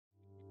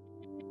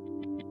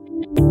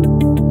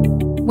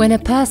When a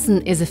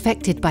person is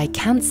affected by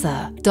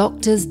cancer,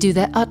 doctors do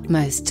their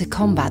utmost to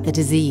combat the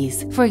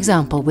disease, for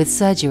example with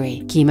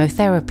surgery,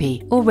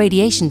 chemotherapy, or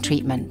radiation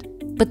treatment.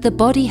 But the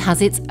body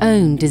has its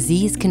own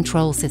disease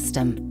control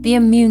system, the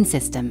immune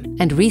system,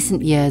 and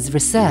recent years'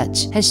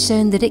 research has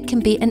shown that it can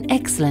be an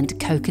excellent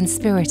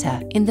co-conspirator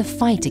in the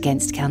fight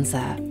against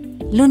cancer.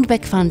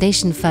 Lundbeck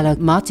Foundation fellow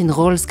Martin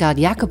Roelsgaard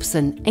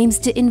Jakobsen aims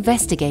to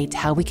investigate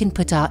how we can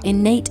put our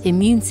innate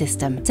immune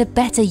system to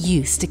better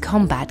use to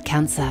combat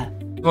cancer.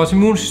 Vores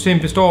immunsystem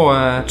består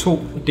af to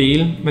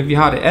dele, men vi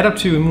har det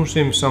adaptive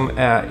immunsystem, som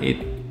er et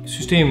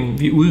system,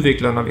 vi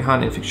udvikler, når vi har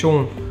en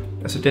infektion.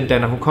 Altså den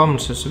danner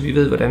hukommelse, så vi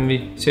ved, hvordan vi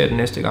ser det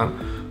næste gang.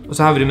 Og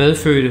så har vi det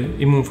medfødte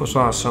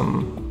immunforsvar,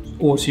 som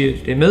ordet siger,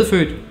 det er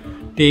medfødt.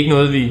 Det er ikke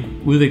noget, vi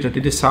udvikler, det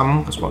er det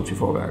samme respons, vi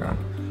får hver gang.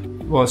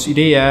 Vores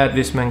idé er, at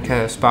hvis man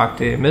kan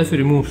sparke det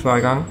medfødte immunforsvar i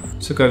gang,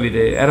 så gør vi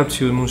det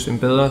adaptive immunsystem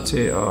bedre til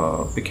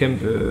at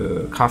bekæmpe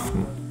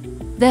kræften.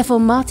 Therefore,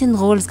 Martin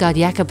Roelsgaard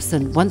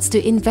Jakobsen wants to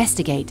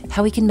investigate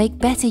how we can make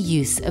better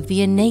use of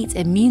the innate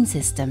immune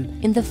system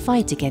in the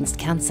fight against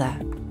cancer.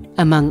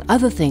 Among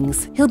other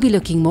things, he'll be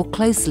looking more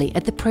closely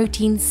at the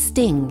protein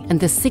STING and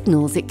the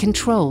signals it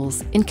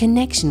controls in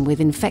connection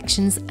with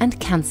infections and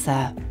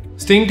cancer.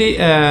 STING,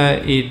 det er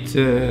et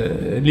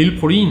lille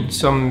protein,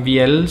 som vi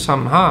alle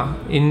sammen har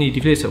inde i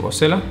de fleste af vores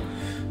celler.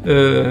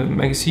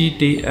 Man kan sige, at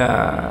det er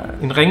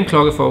en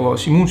ringeklokke for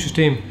vores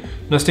immunsystem.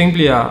 Når STING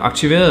bliver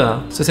aktiveret,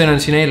 så sender den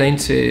signaler ind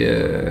til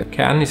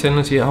kernen i cellen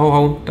og siger,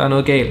 hov, der er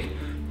noget galt.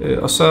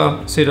 Og så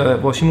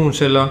sætter vores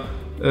immunceller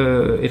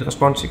et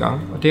respons i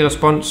gang. Og det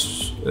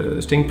respons,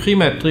 STING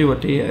primært driver,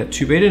 det er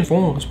type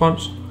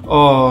 1-respons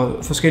og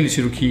forskellige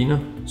cytokiner,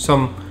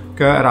 som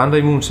gør, at andre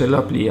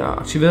immunceller bliver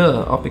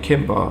aktiveret og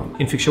bekæmper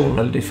infektionen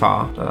eller det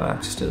fare, der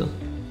er til stede.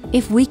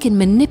 If we can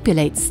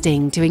manipulate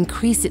STING to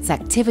increase its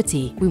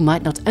activity, we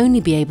might not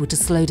only be able to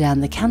slow down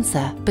the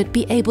cancer, but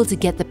be able to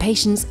get the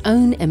patient's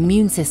own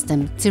immune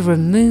system to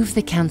remove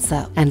the cancer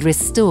and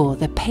restore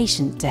the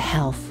patient to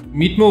health.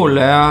 Mit mål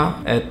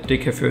er, at det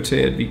kan føre til,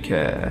 at vi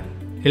kan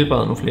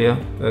helbrede nogle flere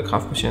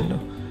kræftpatienter.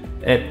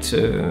 At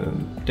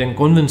den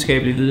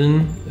grundvidenskabelige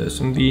viden,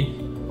 som vi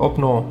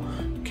opnår,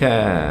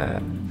 kan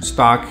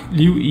sparke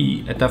liv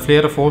i, at der er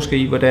flere, der forsker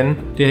i, hvordan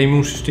det her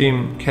immunsystem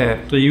kan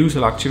drives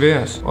eller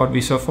aktiveres, og at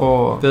vi så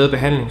får bedre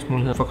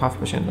behandlingsmuligheder for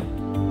kræftpatienter.